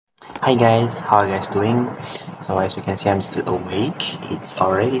Hi guys, how are you guys doing? So as you can see, I'm still awake. It's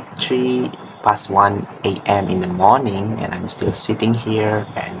already 3 past 1 a.m. in the morning and I'm still sitting here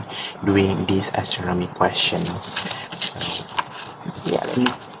and doing this astronomy question. So yeah,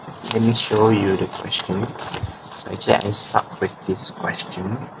 let me show you the question. So actually I start with this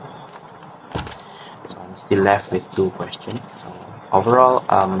question. So I'm still left with two questions. So overall,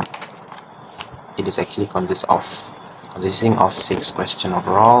 it is actually consisting of 6 questions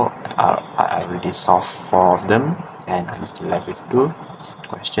overall. I already solved 4 of them and I'm still left with 2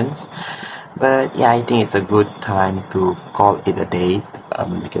 questions. But yeah, I think it's a good time to call it a day,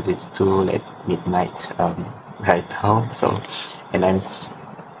 because it's too late midnight right now. So and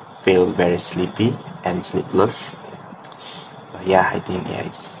feel very sleepy and sleepless. So yeah, I think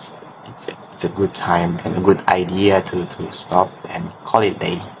it's a good time and a good idea to stop and call it a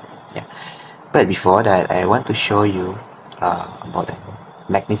day. Yeah. But before that, I want to show you about the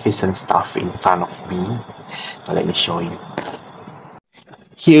magnificent stuff in front of me. So let me show you.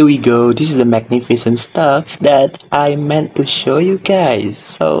 Here we go. This is the magnificent stuff that I meant to show you guys.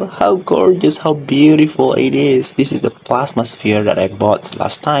 So how gorgeous, how beautiful it is. This is the plasma sphere that I bought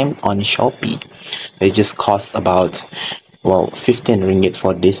last time on Shopee. So it just cost about 15 ringgit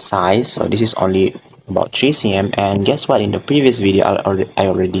for this size. So this is only about 3 cm, and guess what, in the previous video I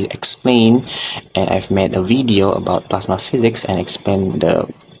already explained, and I've made a video about plasma physics and explained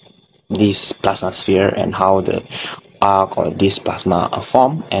this plasma sphere and how the arc or this plasma are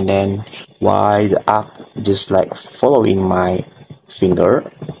formed, and then why the arc just like following my finger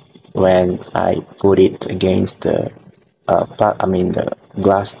when I put it against the the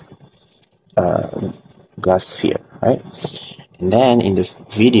glass sphere, right? And then in the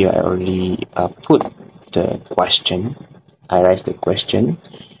video I already put the question. I raised the question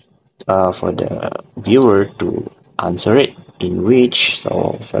for the viewer to answer it, in which,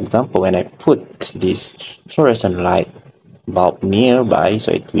 so for example, when I put this fluorescent light bulb nearby,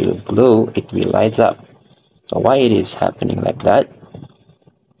 so it will glow, it will light up. So why it is happening like that?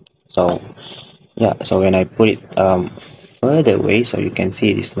 So yeah, so when I put it further away, so you can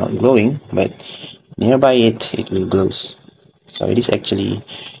see it is not glowing, but nearby it will glows. So it is actually,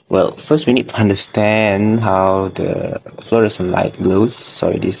 well, first we need to understand how the fluorescent light glows.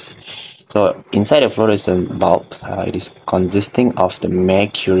 So inside a fluorescent bulb, it is consisting of the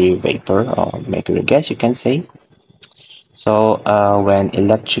mercury vapor or mercury gas, you can say. So when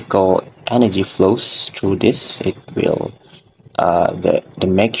electrical energy flows through this, it will the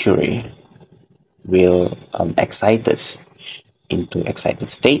mercury will excited into excited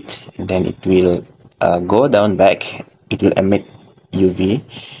state, and then it will go down back. It will emit UV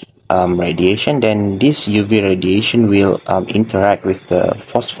radiation. Then this UV radiation will interact with the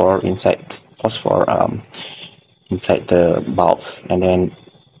phosphor inside the bulb, and then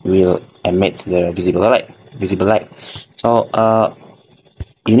will emit the visible light. So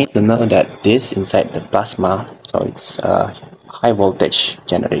you need to know that this inside the plasma, so it's high voltage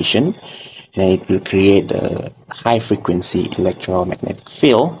generation, and it will create the high frequency electromagnetic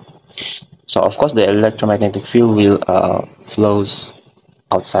field. So of course the electromagnetic field will flows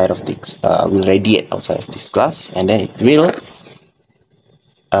outside of this, will radiate outside of this glass, and then it will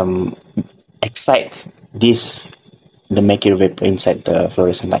excite this the mercury vapor inside the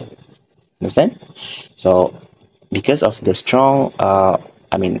fluorescent light. Understand? So because of the strong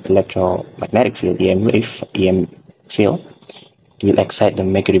electromagnetic field, EM field, it will excite the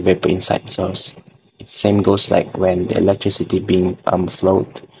mercury vapor inside. So it same goes like when the electricity being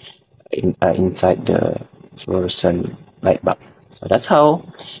flowed inside the fluorescent light bulb. So that's how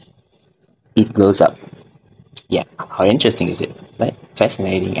it glows up. Yeah, how interesting is it? Right?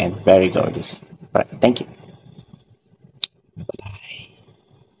 Fascinating and very gorgeous. Right, thank you. Bye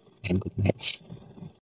and good night.